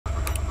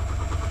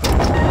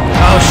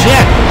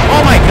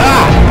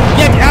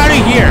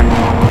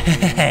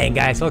Hey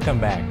guys, welcome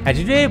back. And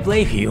today I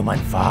play Human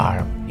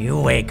Farm. You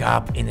wake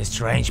up in a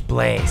strange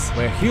place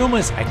where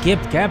humans are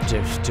kept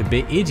captive to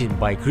be eaten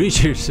by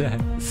creatures.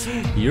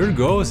 Your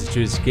goal is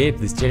to escape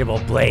this terrible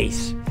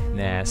place.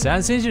 Nah,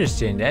 sounds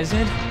interesting, doesn't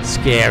it?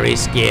 Scary,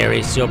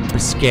 scary, super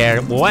scary.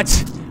 What?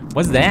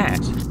 What's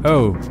that?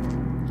 Oh.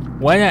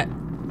 What?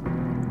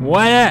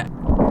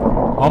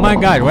 Oh my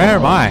god, where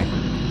am I?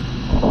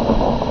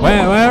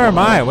 Where am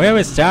I? Where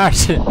we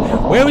started?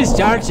 Where we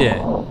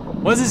started?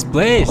 What's this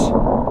place?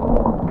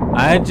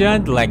 I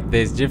don't like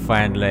this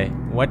differently.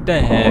 What the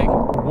heck?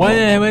 What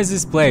the hell is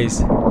this place?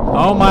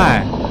 Oh my!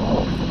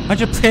 How'd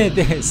you play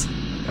this?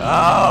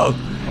 Oh!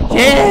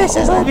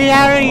 Jesus, let me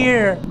out of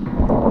here!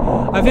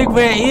 I think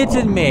they're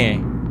eating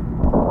me.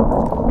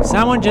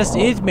 Someone just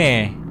ate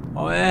me.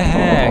 What the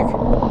heck?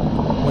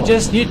 We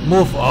just need to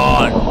move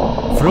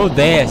on. Through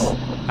this.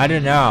 I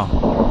don't know.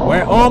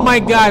 Where? Oh my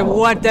god,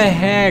 what the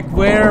heck?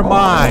 Where am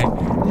I?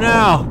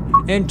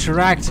 No!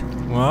 Interact.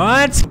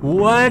 What?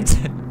 What?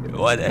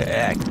 What the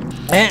heck?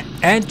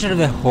 Enter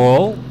the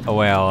hole?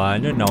 Well, I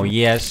don't know.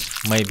 Yes,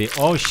 maybe.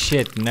 Oh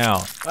shit,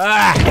 no.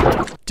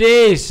 Ah!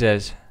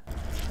 Jesus!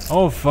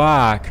 Oh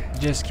fuck.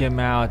 Just came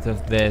out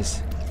of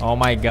this. Oh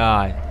my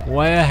god.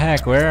 What the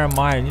heck? Where am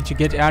I? I need to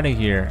get out of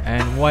here.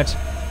 And what?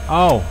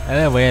 Oh,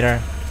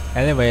 elevator.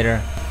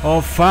 Elevator.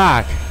 Oh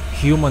fuck.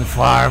 Human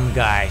farm,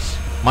 guys.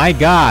 My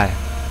god.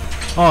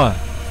 Oh,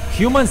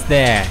 humans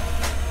there.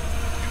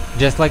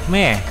 Just like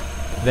me.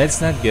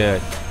 That's not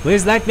good.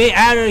 Please let me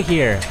out of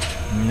here.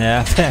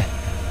 No.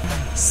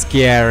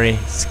 Scary,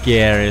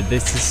 scary.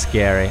 This is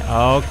scary.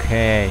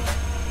 Okay.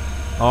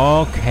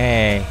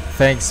 Okay.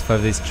 Thanks for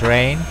this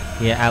train.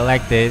 Yeah, I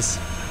like this.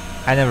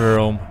 I have a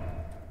room.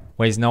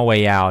 There's no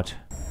way out.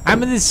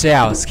 I'm in the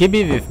cell.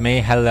 Skippy with me.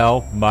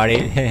 Hello,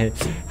 buddy.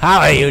 How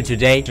are you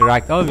today?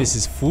 Interact. Oh, this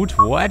is food.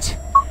 What?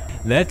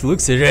 That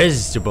looks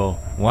irresistible.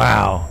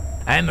 Wow.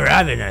 I'm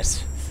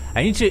ravenous.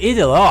 I need to eat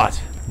a lot.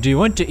 Do you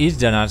want to eat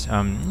donuts?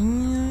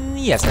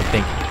 Yes, I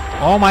think.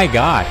 Oh my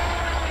god.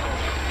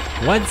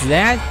 What's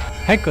that?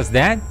 Heck was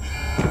that?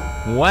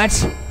 What?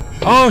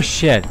 Oh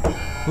shit.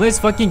 Let's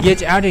fucking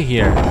get out of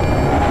here.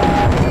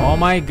 Oh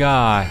my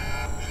god.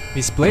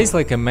 This place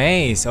like a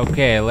maze.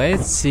 Okay,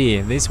 let's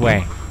see. This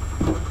way.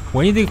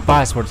 We need the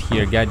password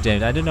here. God damn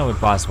it. I don't know the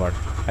password.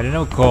 I don't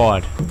know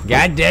code.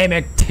 God damn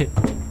it.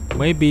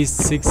 Maybe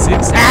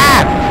 66.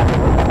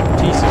 Ah!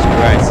 Jesus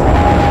Christ.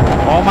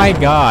 Oh my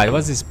god.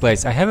 What's this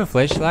place? I have a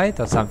flashlight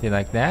or something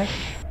like that.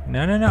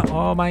 No, no, no.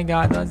 Oh my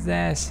god. What's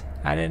this?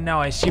 I don't know.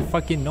 I see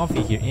fucking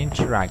nothing here.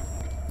 Interact.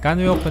 Can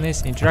we open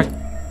this? Interact.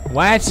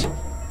 What?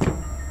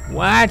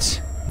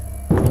 What?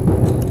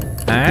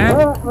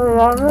 Huh?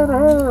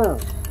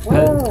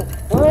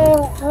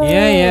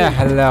 Yeah.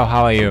 Hello.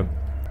 How are you?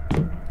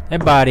 Hey,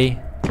 buddy.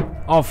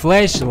 Oh,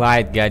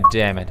 flashlight. God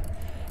damn it.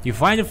 You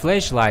find a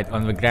flashlight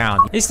on the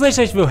ground. This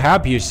flashlight will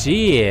help you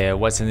see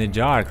what's in the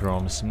dark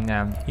rooms.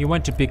 You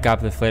want to pick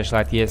up the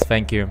flashlight? Yes,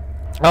 thank you.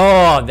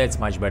 Oh, that's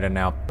much better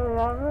now.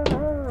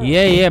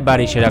 Yeah,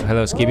 buddy. Shut up.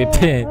 Hello, Skippy.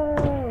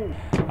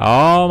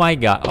 Oh my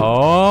god.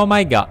 Oh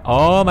my god.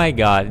 Oh my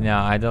god. No,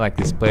 I don't like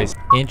this place.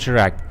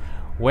 Interact.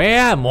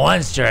 Where are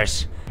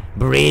monsters?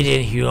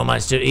 Breeding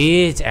humans to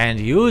eat and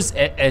use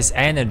it as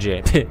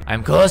energy.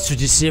 I'm close to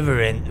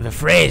deciphering the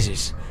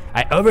phrases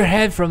I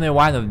overheard from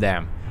one of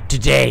them.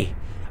 Today,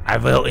 I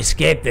will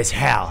escape this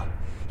hell.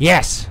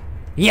 Yes.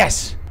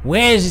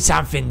 Where is it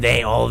something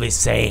they always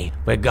say?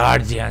 The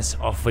guardians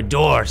of the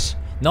doors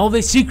know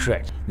the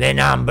secret. Their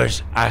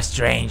numbers are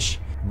strange,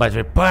 but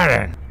the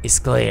pattern is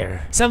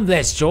clear. Some of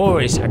their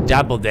stories are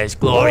double their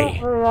glory,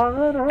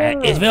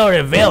 and it will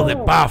reveal the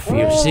path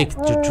you seek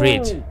to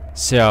treat.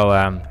 So,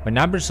 the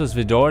numbers of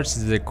the doors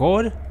is the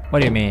code? What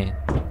do you mean?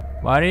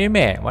 What do you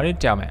mean? What do you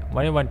tell me?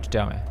 What do you want to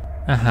tell me?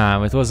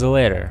 It was a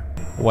letter.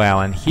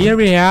 Well, and here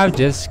we have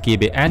just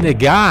Skippy and a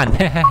gun.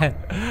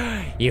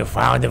 You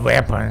found a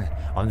weapon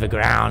on the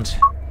ground.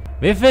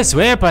 With this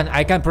weapon,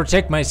 I can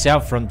protect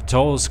myself from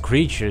those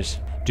creatures.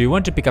 Do you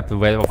want to pick up the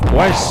weapon? Of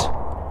course.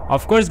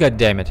 Of course,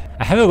 goddammit.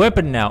 I have a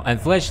weapon now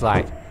and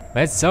flashlight.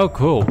 That's so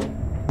cool.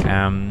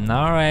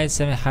 Alright,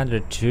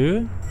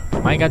 702.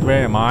 My god,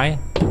 where am I?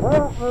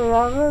 Whoa.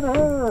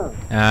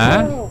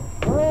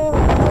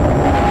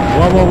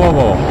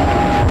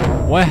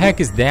 What the heck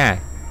is that?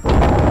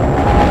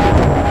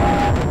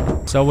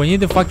 So we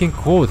need the fucking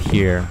code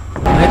here.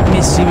 Let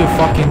me see the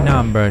fucking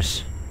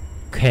numbers.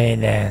 Okay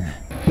then.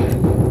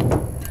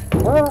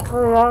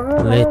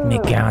 Let me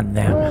count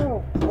them.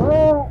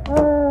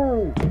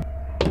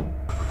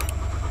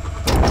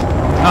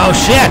 Oh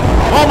shit!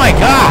 Oh my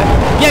god!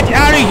 Get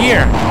out of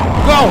here!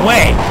 Go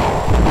away!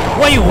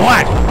 What do you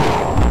want?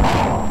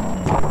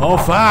 Oh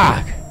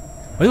fuck!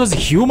 It was a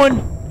human?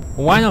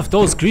 One of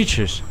those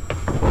creatures.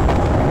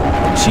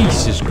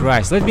 Jesus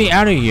Christ, let me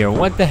out of here.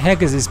 What the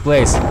heck is this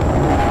place?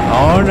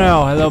 Oh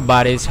no, hello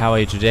buddies, how are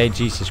you today?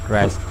 Jesus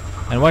Christ.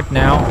 And what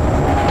now?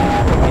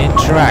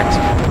 Interact.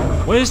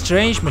 What a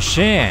strange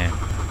machine.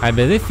 I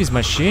believe this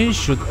machine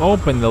should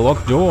open the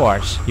locked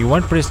doors. You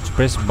want to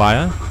press a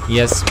button?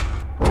 Yes.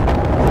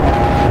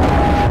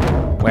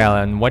 Well,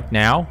 and what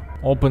now?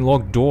 Open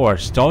locked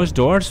doors. Those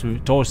doors?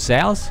 Those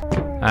cells?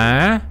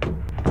 Huh?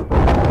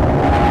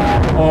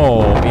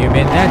 Oh, you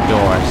mean that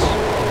doors?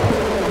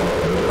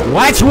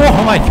 What?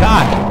 Oh my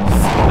god!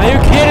 Are you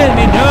kidding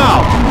me?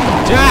 No!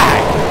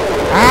 Die!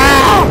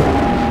 Ah!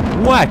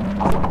 What?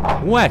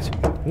 What?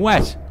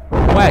 What?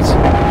 What?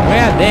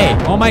 Where are they?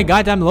 Oh my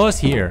god, I'm lost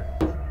here.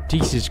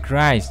 Jesus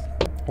Christ.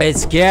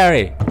 It's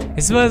scary.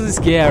 It's really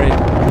scary.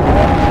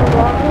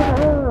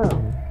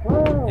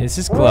 This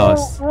is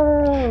closed.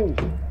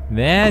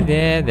 There.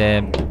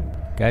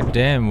 God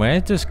damn, where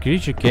did this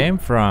creature came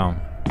from?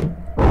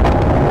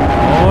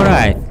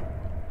 Alright.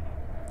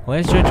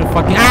 Let's try to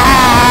fucking...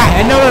 Ah!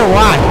 Another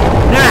one!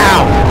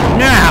 No!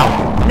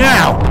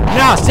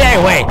 Stay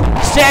away!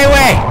 Stay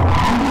away!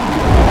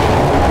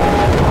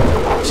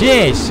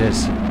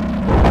 Jesus!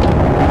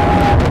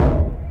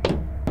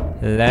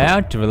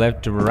 Left to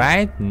left to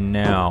right?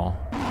 No.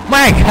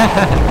 My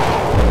god!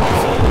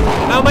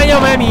 How many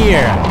of them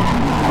here?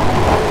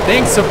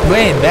 Thanks for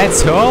playing,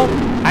 that's all?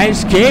 I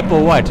escaped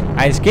or what?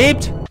 I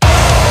escaped?